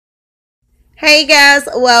Hey guys,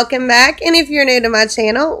 welcome back, and if you're new to my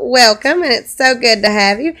channel, welcome, and it's so good to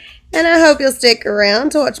have you, and I hope you'll stick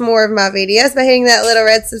around to watch more of my videos by hitting that little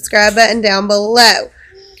red subscribe button down below.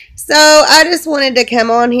 So I just wanted to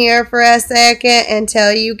come on here for a second and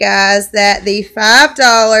tell you guys that the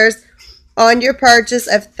 $5 on your purchase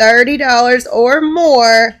of $30 or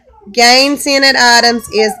more gain scented items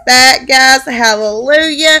is back, guys.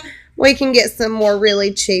 Hallelujah. We can get some more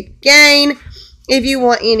really cheap gain. If you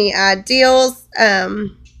want any ideals,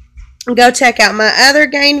 go check out my other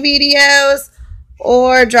gain videos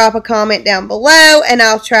or drop a comment down below and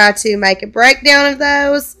I'll try to make a breakdown of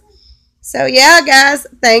those. So yeah, guys,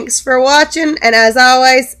 thanks for watching, and as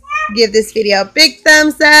always, give this video a big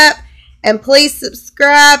thumbs up and please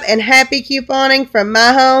subscribe, and happy couponing from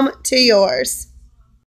my home to yours.